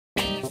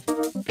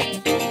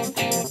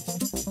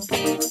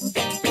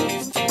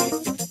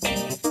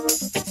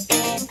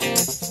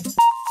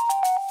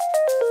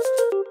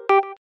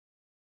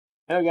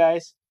Hello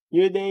guys!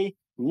 New day,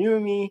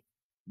 new me,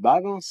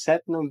 bagong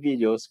set ng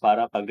videos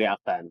para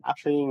pag-reactan.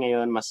 Actually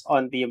ngayon, mas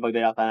onti yung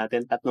pag-reactan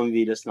natin, 3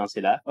 videos lang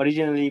sila.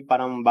 Originally,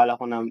 parang bala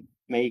ko na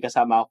may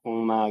kasama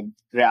akong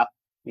mag-react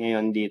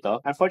ngayon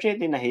dito.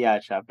 Unfortunately,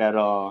 nahiya siya,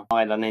 pero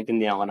okay lang,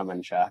 naintindihan ko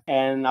naman siya.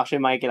 And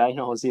actually, makikilala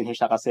niyo kung sino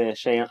siya kasi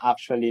siya yung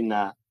actually,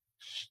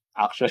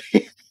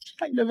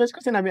 ay, the best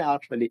ko sinabi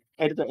actually.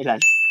 Ito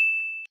ilan?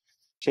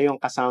 Siya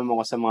yung kasama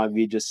ko sa mga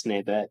videos na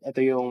ito.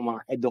 Ito yung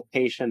mga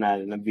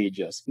educational na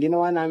videos.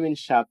 Ginawa namin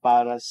siya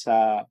para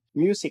sa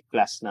music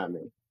class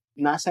namin.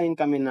 Na-assign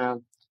kami na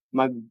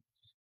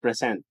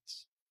mag-present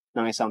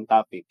ng isang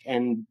topic.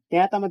 And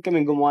tinatamad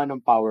kami gumawa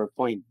ng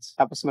PowerPoint.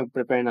 Tapos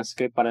mag-prepare ng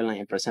script para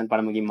lang i-present para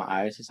maging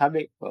maayos.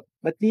 Sabi ko,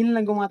 ba't di na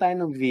lang gumawa tayo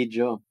ng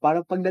video?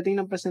 Para pagdating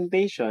ng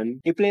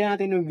presentation, i-play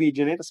natin yung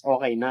video na tapos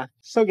okay na.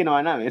 So,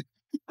 ginawa namin.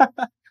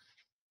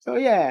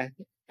 So, yeah.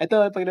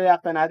 Ito,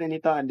 pag-reactan natin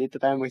ito, andito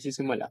tayo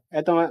magsisimula.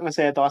 Ito,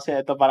 masaya ito kasi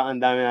ito parang ang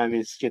dami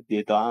namin skit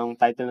dito. Ang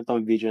title na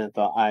itong video na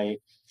to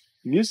ay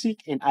Music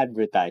and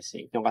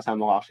Advertising. Yung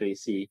kasama ko actually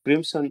si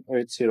Crimson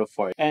Earth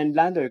 04. And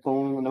Lander,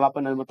 kung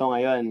napapanood mo to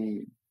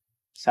ngayon,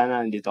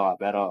 sana nandito ka.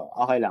 Pero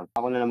okay lang.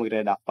 Ako na lang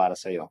mag-react para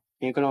sa'yo.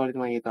 Ngayon ko lang ulit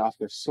makikita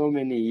after so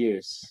many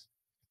years.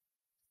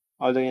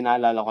 Although yung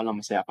naalala ko lang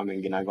masaya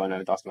kami yung ginagawa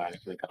namin ito kasi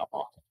nag-click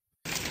ako.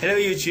 Hello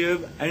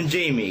YouTube, I'm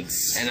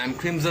J-Mix. And I'm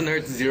Crimson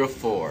Earth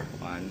 04.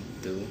 1,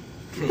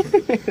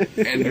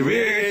 2. And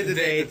we're here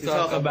today to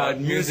talk about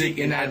music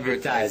and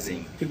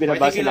advertising.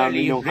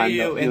 Particularly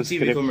radio and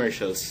TV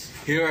commercials.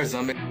 Here are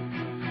some...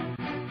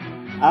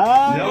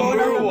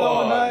 Number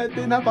 1.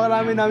 Ito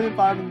napakarami namin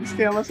parodies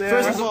kaya masaya.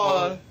 First of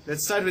all,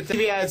 let's start with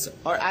TV ads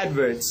or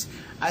adverts.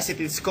 As it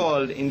is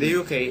called in the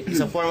UK,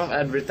 it's a form of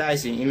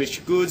advertising in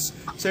which goods,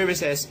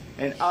 services,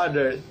 and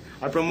others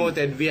are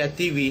promoted via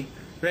TV,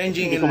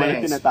 ranging in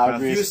length from a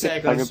few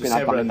seconds to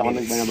several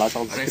minutes.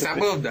 An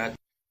example of that.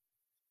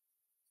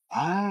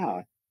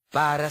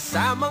 Para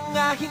sa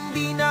mga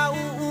hindi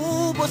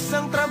nauubos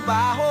ang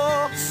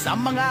trabaho, sa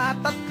mga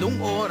 3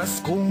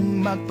 oras kung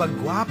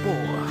magpagwapo,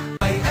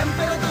 may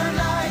emperador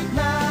light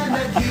na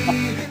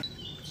nag-iit.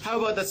 How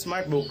about that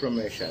smart book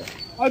commercial?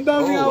 Ang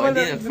dami nga I wala.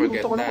 didn't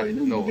forget Naluto ko na that. ko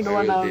yun. No,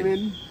 Ginawa I really namin.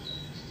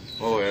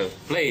 Oh well,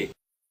 play.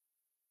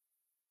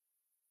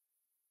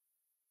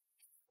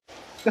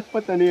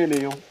 Dapat ano yun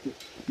eh, yung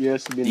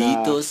USB na...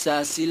 Dito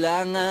sa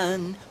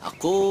silangan,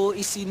 ako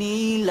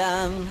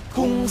isinilang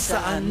kung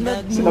saan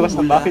Sa labas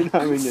ng bahay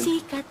nagmula. namin yun.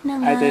 Sikat ng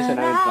Ay, ito yung sa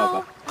namin papa.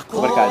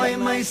 Ako ay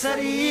may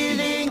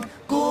sariling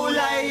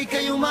kulay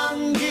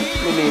kayumanggi.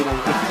 Nilay lang.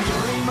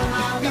 Tayo'y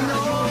mga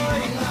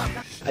Pinoy.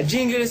 A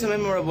jingle is a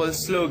memorable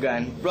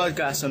slogan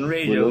broadcast on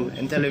radio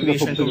and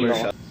television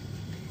commercials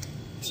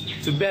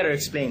to better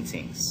explain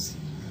things.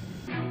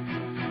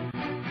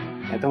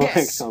 Ito mga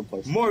Yes,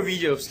 examples. more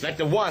videos like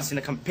the ones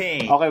in the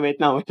campaign. Okay, wait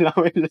lang.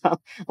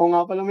 O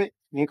nga pala, may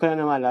ko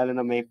na maalala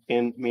na may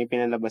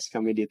pinalabas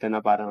kami dito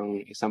na parang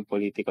isang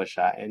politiko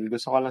siya. And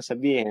gusto ko lang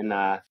sabihin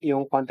na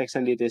yung context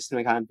nandito is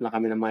naghahanap lang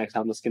kami ng mga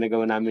examples,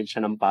 ginagawa namin siya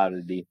ng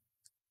parody.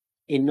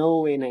 In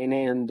no way na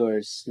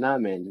ina-endorse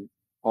namin,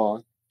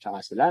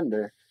 tsaka si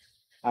Lander,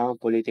 ang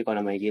politiko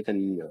na makikita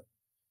ninyo.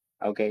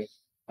 Okay?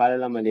 Para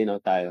lang malinaw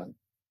tayo.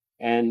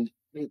 And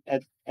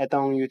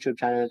etong YouTube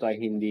channel to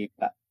ay hindi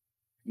pa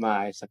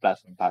maayos sa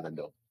platform para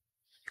daw.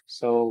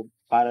 So,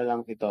 para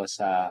lang ito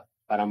sa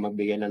parang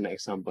magbigay lang ng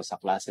example sa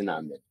klase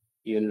namin.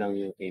 Yun lang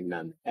yung aim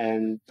namin.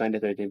 And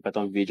 2013 pa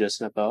tong videos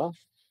na to.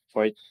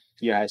 4th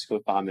year high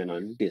school pa kami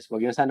nun. Please,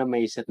 wag yun sana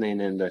maisip na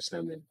in-endorse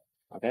namin.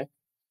 Okay?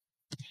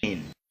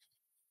 Kaing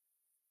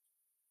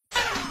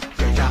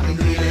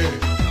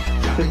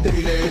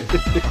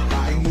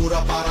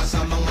mura para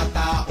sa mga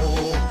tao.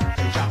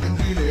 Jack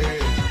and Dile,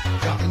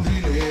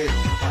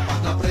 tapat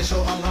na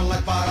presyo ang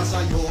hangat para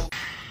sa'yo.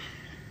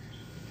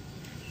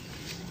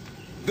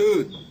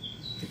 Dude!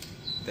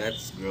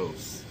 That's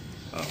gross.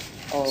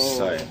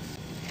 Sorry.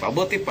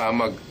 Mabuti pa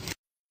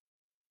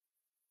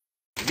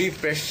be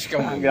fresh ka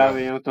muna.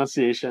 Grabe yung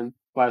transition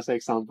para sa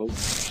example.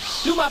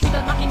 Lumapit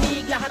at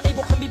makinig, lahat ay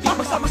bukang bibig.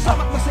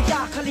 Magsama-sama at masaya,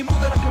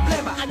 kalimutan ang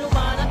problema. Ano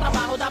man ang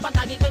trabaho, dapat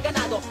lagi kang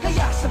ganado.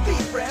 Kaya sa Be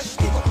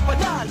Fresh, dito ka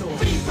panalo.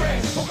 Be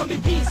Fresh, bukang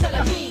bibig sa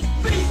lamig.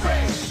 Be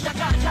Fresh,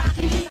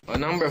 nakakakilig. A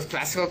number of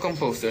classical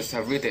composers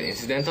have written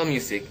incidental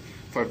music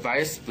for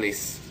various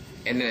plays,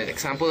 and an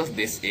example of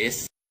this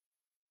is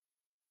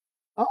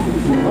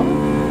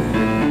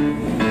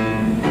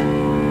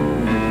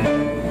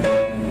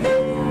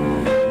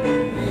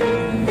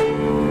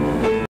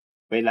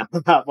Wait lang.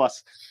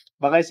 Tapos,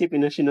 baka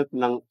isipin na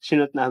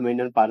sinot namin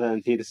yun para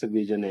nandito sa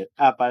video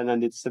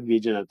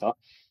na to.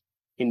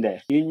 Hindi.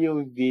 Yun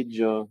yung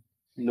video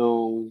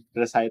nung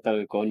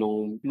recital ko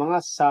nung mga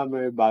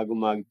summer bago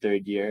mag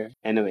 3rd year.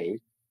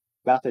 Anyway,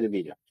 back to the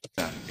video.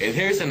 and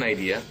here's an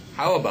idea.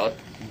 How about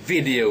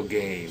video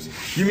games?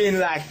 You mean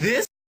like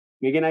this?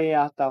 May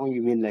ginaya akong you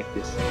mean like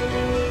this.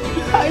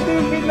 Ito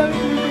yung biglang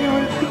video.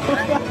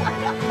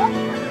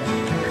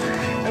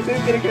 Ito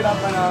yung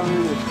pinagkirapan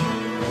namin.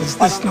 Is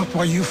this not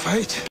why you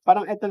fight?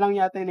 Parang ito lang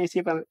yata yung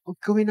naisipan,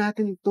 gawin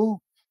natin ito.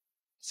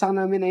 Saka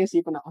namin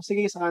naisipan na,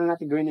 sige, saka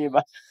natin gawin na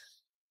iba.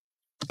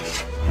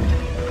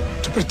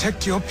 To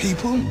protect your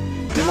people,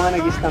 Yung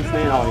mga nag-stamp na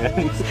yun ako yan.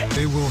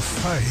 they will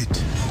fight.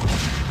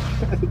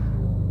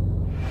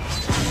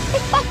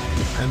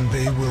 And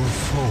they will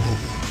fall.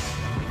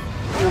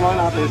 Yung mga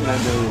nakatayo sila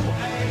doon.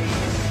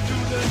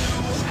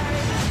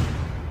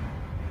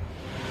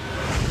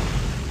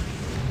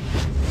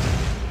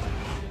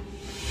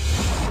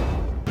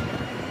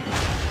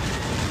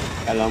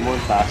 Alam mo,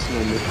 taas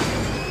nun.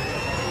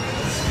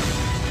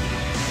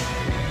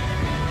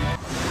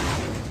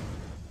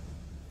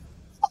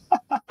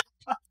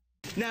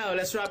 Now,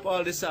 let's wrap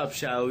all this up,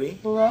 shall we?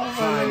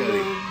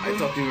 Finally, I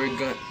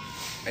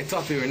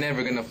thought we were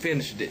never gonna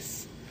finish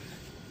this.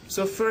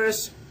 So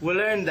first, we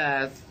learned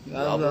that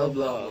blah blah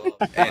blah.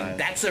 And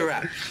that's a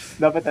wrap.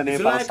 Dapat ano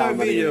If yung you like our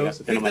pang-summary video, yun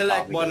kasi click the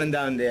like tinamatakin. button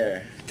down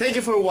there. Thank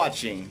you for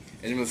watching.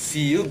 And we'll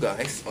see you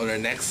guys on our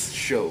next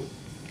show.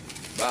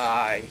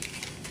 Bye.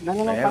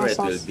 Wherever it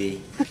will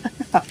be.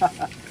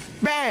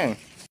 Bang!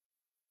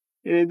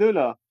 Yun yung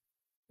dulo.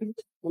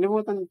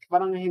 Nalimutan,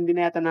 parang hindi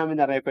na yata namin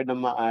na-record na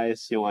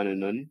maayos yung ano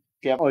nun.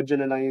 Kaya audio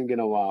na lang yung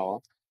ginawa ko.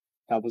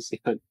 Tapos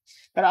yun.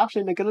 Pero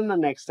actually, nagkaroon na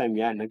next time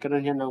yan.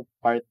 Nagkaroon yan ng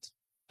part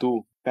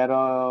 2. Pero,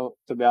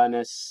 to be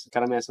honest,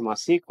 karamihan sa mga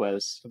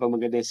sequels, kapag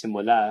maganda yung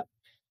simula,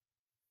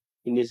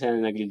 hindi sila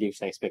nag-live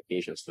sa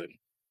expectations dun.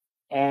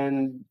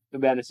 And, to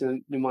be honest, yung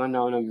mga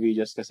naunang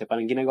videos kasi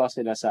parang ginagawa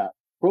sila sa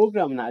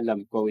program na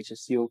alam ko, which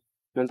is yung,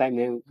 noong time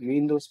na yung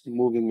Windows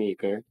Movie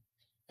Maker.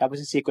 Tapos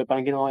yung sequel,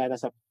 parang ginawa yata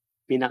sa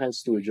Pinnacle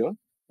Studio.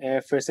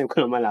 First time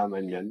ko na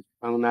malaman yun.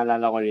 Ang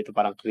naalala ko dito,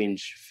 parang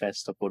cringe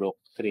fest o puro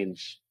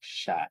cringe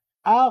siya.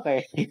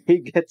 Okay.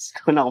 Gets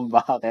ko na kung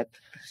bakit.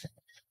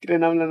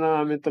 Krinam na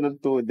namin ito ng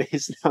 2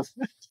 days lang.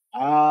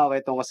 Okay,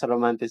 tungkol sa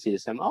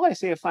romanticism. Okay,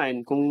 sige,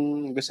 fine. Kung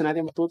gusto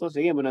natin matuto,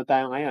 sige, muna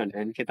tayo ngayon.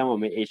 And kita mo,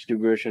 may HD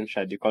version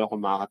siya. Di ko alam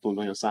kung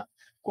makakatulong yun sa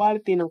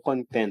quality ng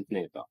content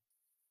na ito.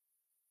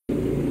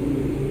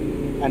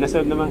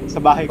 Nasa naman,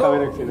 sa bahay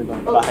kami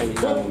nagsinunod. Bahay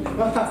namin.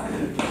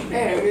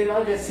 Hey, we're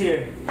all just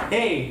here.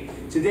 Hey,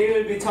 today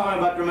we'll be talking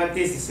about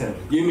romanticism.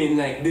 You mean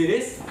like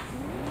this?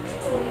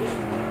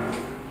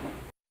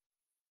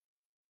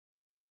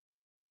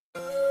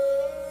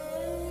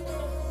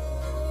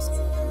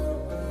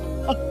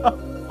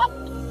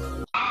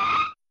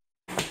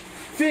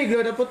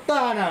 Figo de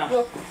putana!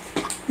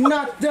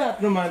 Not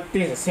that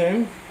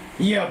romanticism.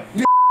 Yeah.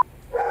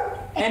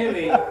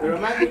 Anyway, the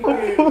romantic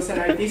period was an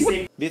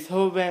artistic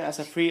Beethoven as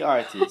a free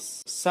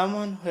artist,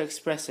 someone who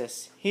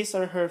expresses his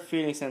or her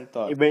feelings and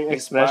thoughts. Iba yung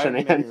expression na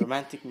Inspired yan. many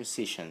romantic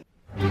musicians.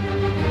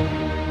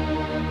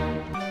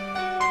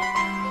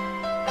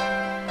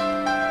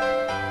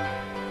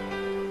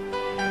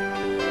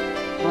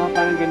 Mga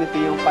parang ganito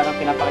yung parang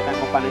pinapakita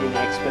ko paano yung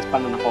na-express,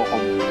 paano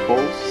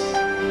nako-compose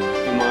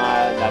yung mga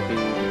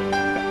dating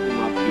yung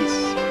mga piece,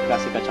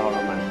 classic at saka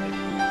romantic.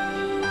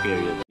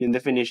 Period. Yung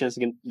definitions,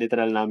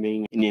 literal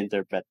namin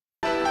ini-interpret.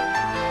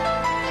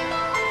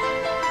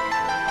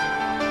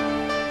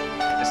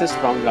 Kasi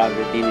strong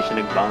gravity, hindi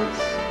siya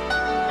nag-bounce.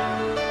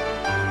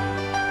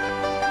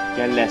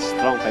 Kaya less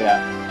strong,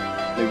 kaya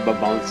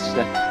nagba-bounce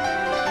siya.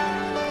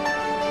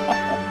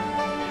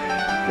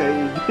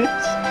 Kainis.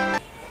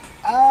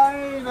 Ay,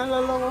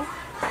 nalala ko.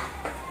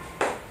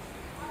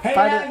 Hey,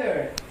 Para- Lander!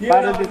 You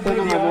Para know dito the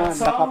nung video ano,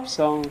 the cup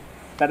song.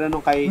 Pero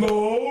nung kay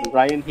No!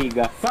 Ryan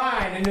Higa.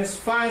 Fine, and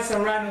just find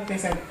some random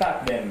things and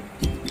tap them.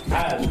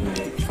 I'll do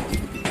it.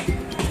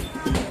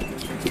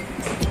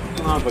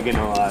 Ano nga ba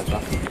ginawa ito?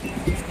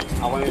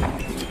 Ako yun.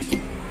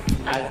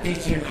 I'll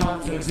teach you how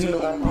to do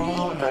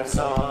that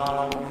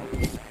song.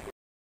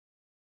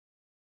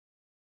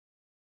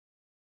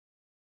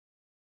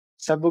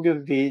 Sabog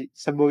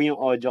yung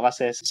audio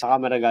kasi sa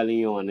camera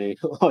galing yung ano yung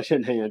audio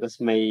na yun. Tapos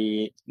may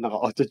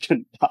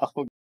naka-auto-tune pa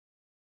ako.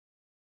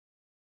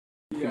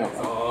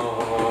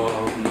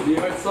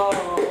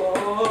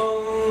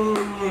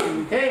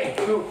 Hey!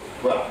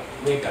 Well,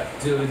 we got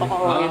to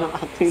Napaka-okay ng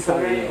acting sa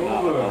Sorry,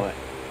 over.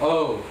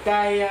 Oh,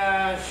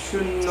 Kaya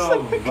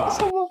Shunova.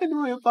 Sabakin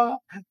mo yung pa.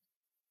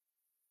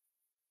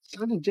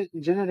 Ano,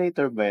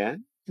 generator ba yan?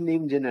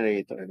 Name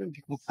generator? Hindi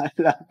ko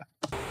alam.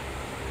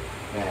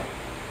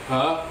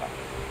 huh?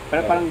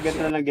 Pero parang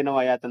ganito na lang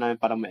ginawa yata namin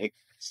para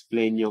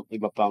ma-explain yung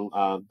iba pang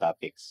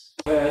topics.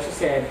 As you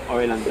said,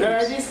 Or ilang there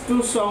are terms. these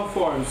two song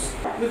forms.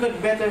 We could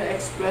better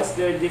express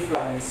their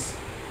difference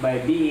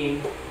by being,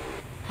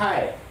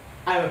 hi,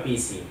 I'm a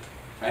PC.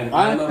 And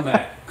I'm a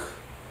Mac.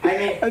 I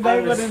mean, Ang I'm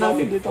dami a pa rin natin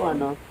spoken dito form.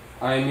 ano.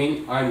 I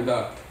mean, I'm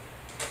the.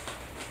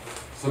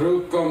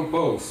 Through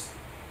compose.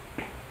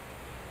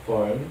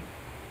 Form.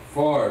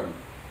 Form.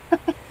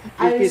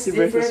 I Yung use PC versus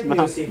different Mac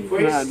music for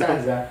na each ano.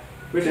 stanza,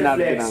 which Sinabi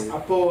reflects namin. a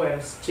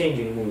poem's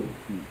changing mood.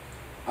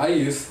 I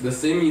use the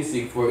same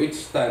music for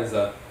each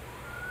stanza,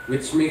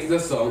 which makes the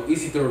song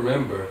easy to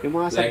remember. Yung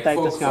mga like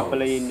subtitles folk nga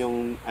pala songs. yun yung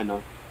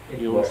ano,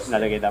 Yung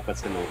lalagay dapat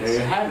sa notes.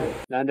 There you have it.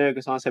 Lander,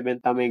 gusto kong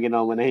sabihin tama yung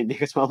ginawa mo na hindi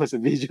ka sumama sa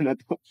video na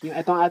to. Yung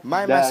itong at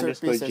My the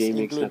masterpieces underscore JMix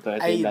na include to,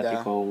 ito yung dati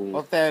Aida, kong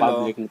Othello,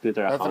 public na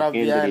Twitter account. Ngayon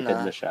deleted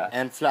Traviana, na siya.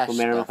 and Flash Kung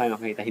meron Stuff. kayo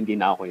makita, hindi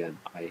na ako yun.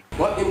 Okay.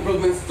 What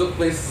improvements took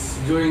place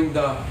during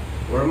the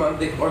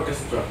romantic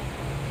orchestra?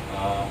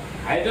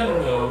 I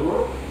don't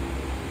know.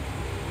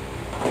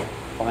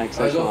 I'll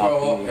Pang-exercise go ng for a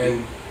acting walk movie. and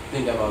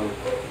think about it.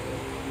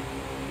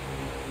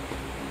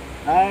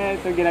 Ay,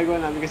 ito ginagawa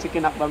namin kasi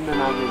kinakbam na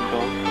namin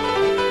to.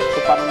 So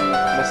parang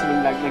mas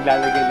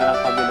naglalagay na lang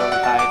kami ng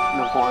kahit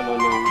ng kung ano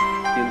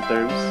yung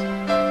terms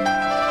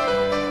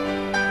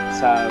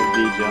sa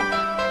video.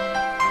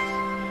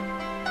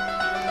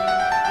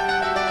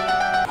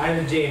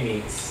 I'm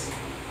JMix.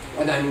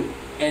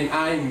 And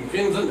I'm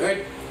Crimson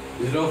Earth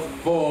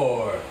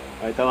 04.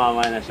 O, ito mama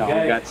na siya.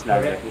 Congrats,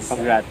 Lander.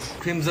 Congrats.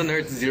 Crimson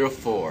Earth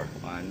 04.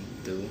 1,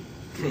 2,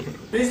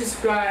 3. Please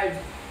subscribe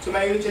to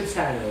my YouTube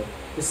channel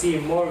to see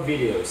more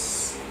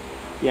videos.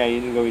 Yeah,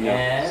 yun yung gawin niyo.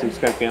 And-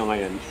 Subscribe kayo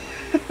ngayon.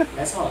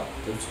 That's all.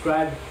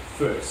 Subscribe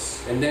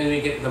first. And then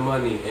we get the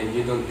money and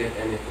you don't get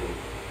anything.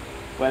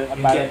 Well, You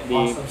get apparently,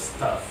 awesome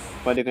stuff.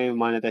 pwede kayo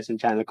monetize yung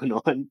channel ko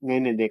noon.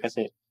 Ngayon hindi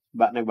kasi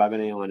nagbago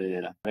na yung ano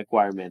nila,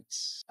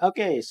 requirements.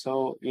 Okay,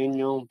 so yun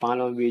yung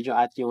pangalawang video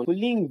at yung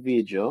huling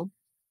video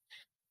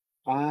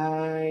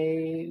ay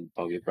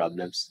pogi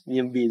problems.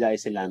 Yung bida ay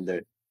si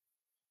Lander.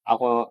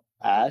 Ako,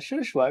 as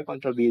usual,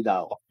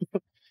 kontrabida ako.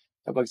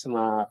 Kapag sa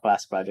mga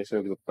class projects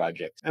or group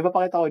projects. Ay,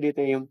 papakita ko dito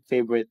yung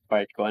favorite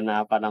part ko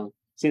na parang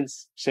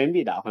since siya yung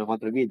bida, ako yung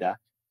kontrabida,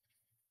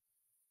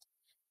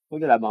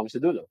 maglalaban kami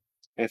sa dulo.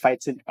 May fight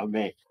scene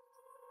kami.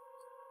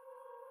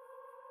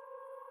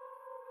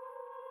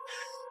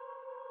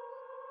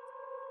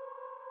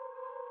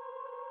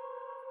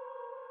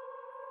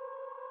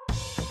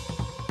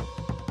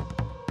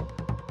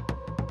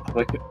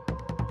 Okay.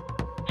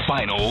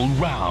 Final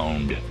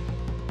round.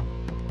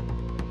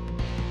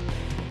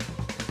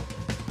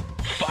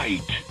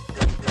 Fight.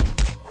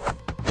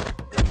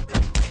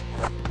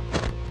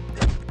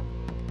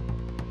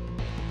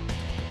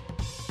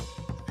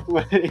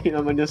 Mali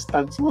naman yung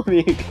stunts mo,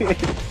 Mickey.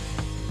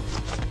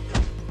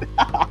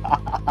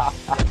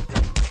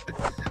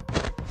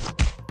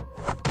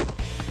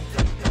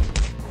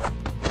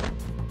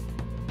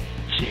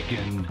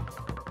 Chicken.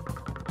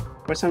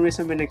 For some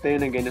reason, may nagtayo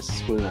ng ganyan sa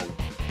school namin.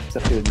 Sa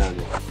field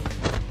namin.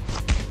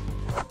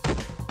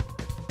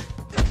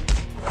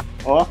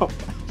 Oh!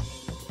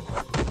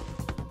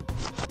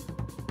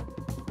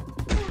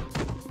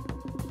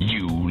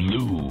 You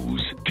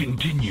lose.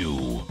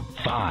 Continue.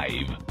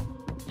 5,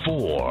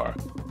 4,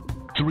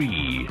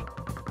 3,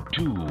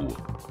 2,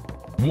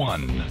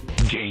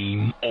 1.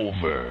 Game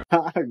over.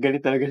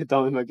 Galit talaga nito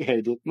kami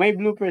mag-edit. May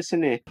bloopers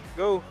yun eh.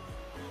 Go!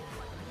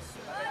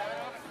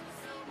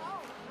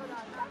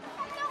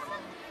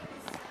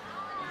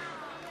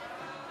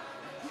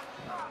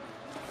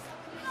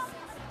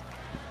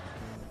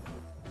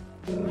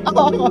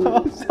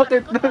 Oh,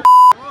 sakit na.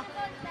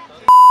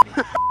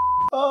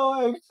 Oh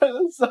my God,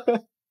 ang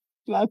sakit.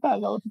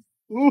 Natalo ko.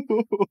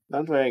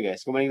 Don't worry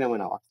guys, gumaling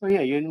naman ako. So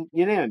yeah, yun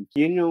na yun.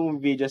 Yun yung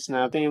videos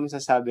na, ito yung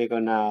masasabi ko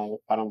na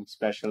parang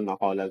special na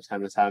collab sa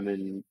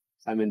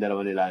amin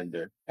dalawa ni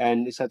Lander.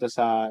 And isa to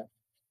sa,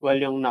 well,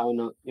 yung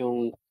nauna,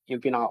 yung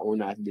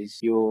pinakauna at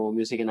least, yung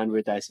music and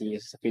advertising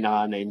is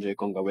pinaka na-enjoy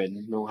kong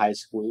gawin nung high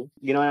school.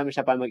 Ginawa namin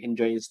siya para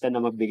mag-enjoy instead na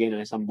magbigay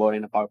ng isang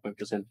boring na PowerPoint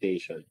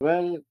presentation.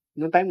 Well,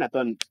 nung time na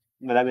to,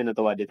 marami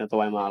natuwa dito.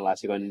 Natuwa yung mga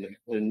klase ko.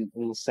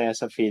 Ang saya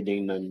sa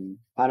feeling nun.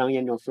 Parang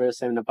yan yung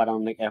first time na parang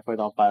nag-effort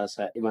ako para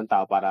sa ibang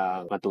tao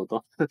para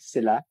matuto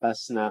sila.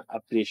 Tapos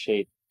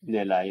na-appreciate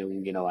nila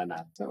yung ginawa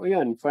na. So,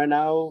 yun. For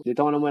now,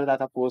 dito ko na muna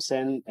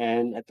tatapusin.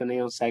 And ito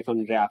na yung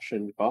second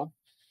reaction ko.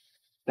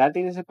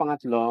 Dating na sa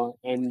pangatlo,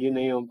 and yun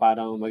na yung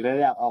parang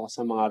magre-react ako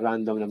sa mga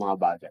random na mga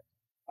bagay.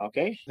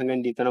 Okay?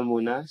 Hanggang dito na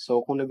muna.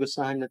 So, kung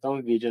nagustuhan na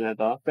tong video na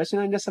to, press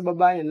nyo lang dyan sa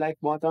baba yung like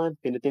button,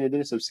 pinutin nyo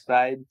din yung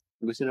subscribe.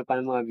 Kung gusto nyo pa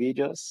ng mga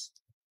videos.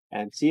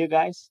 And see you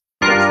guys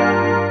next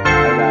time.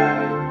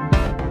 Bye-bye!